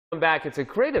Welcome back. It's a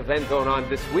great event going on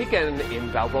this weekend in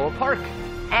Balboa Park.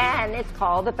 And it's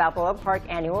called the Balboa Park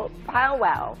Annual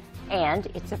Powwow. And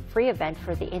it's a free event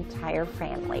for the entire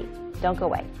family. Don't go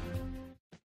away.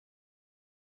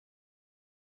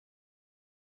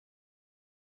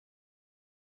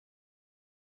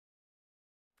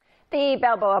 The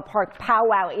Balboa Park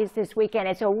Powwow is this weekend.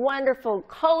 It's a wonderful,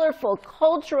 colorful,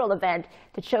 cultural event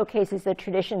that showcases the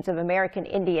traditions of American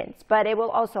Indians. But it will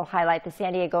also highlight the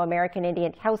San Diego American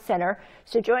Indian Health Center.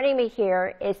 So joining me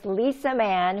here is Lisa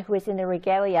Mann, who is in the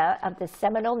regalia of the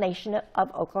Seminole Nation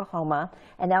of Oklahoma,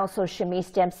 and also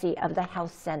Shamice Dempsey of the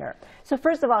Health Center. So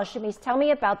first of all, Shamice, tell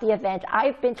me about the event.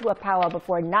 I've been to a powwow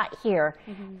before, not here.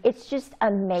 It's just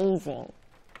amazing.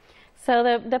 So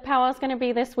the powwow is going to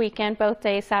be this weekend, both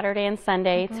days, Saturday and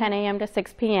Sunday, 10 a.m. to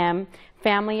 6 p.m.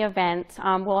 Family event.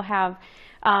 We'll have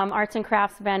arts and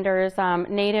crafts vendors,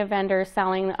 native vendors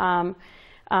selling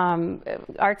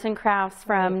arts and crafts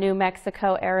from New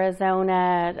Mexico,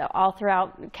 Arizona, all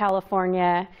throughout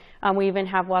California. We even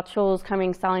have Huachuls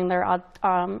coming selling their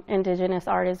indigenous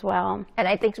art as well. And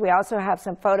I think we also have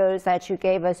some photos that you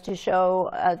gave us to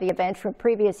show the event from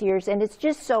previous years, and it's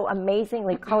just so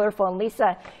amazingly colorful. And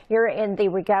Lisa, you're in the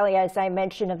regalia, as I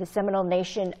mentioned, of the Seminole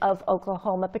Nation of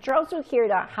Oklahoma, but you're also here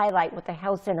to highlight what the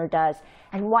Health Center does.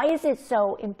 And why is it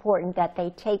so important that they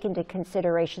take into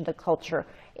consideration the culture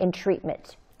in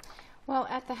treatment? Well,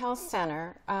 at the Health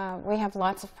Center, we have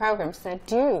lots of programs that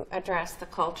do address the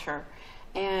culture.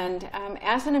 And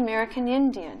as an American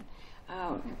Indian,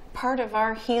 part of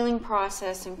our healing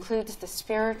process includes the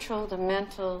spiritual, the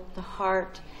mental, the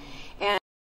heart, and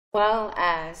as well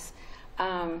as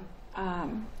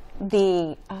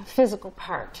the physical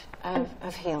part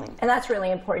of healing. And that's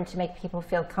really important to make people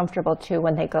feel comfortable too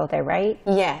when they go there, right?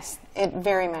 Yes, it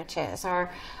very much is. Our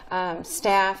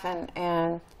staff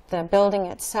and the building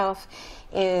itself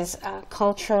is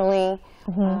culturally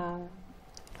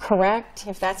correct,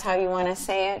 if that's how you want to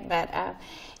say it, but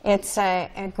it's a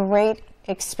great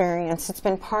experience. It's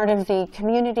been part of the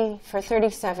community for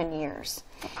 37 years.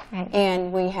 Right.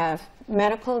 And we have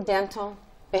medical, dental,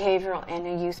 behavioral, and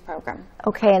a youth program.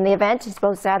 Okay, and the event is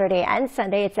both Saturday and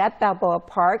Sunday. It's at Balboa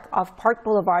Park off Park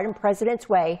Boulevard and President's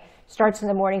Way. Starts in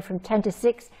the morning from 10 to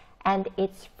 6, and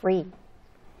it's free.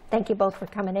 Thank you both for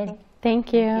coming in.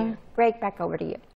 Thank you. Greg, back over to you.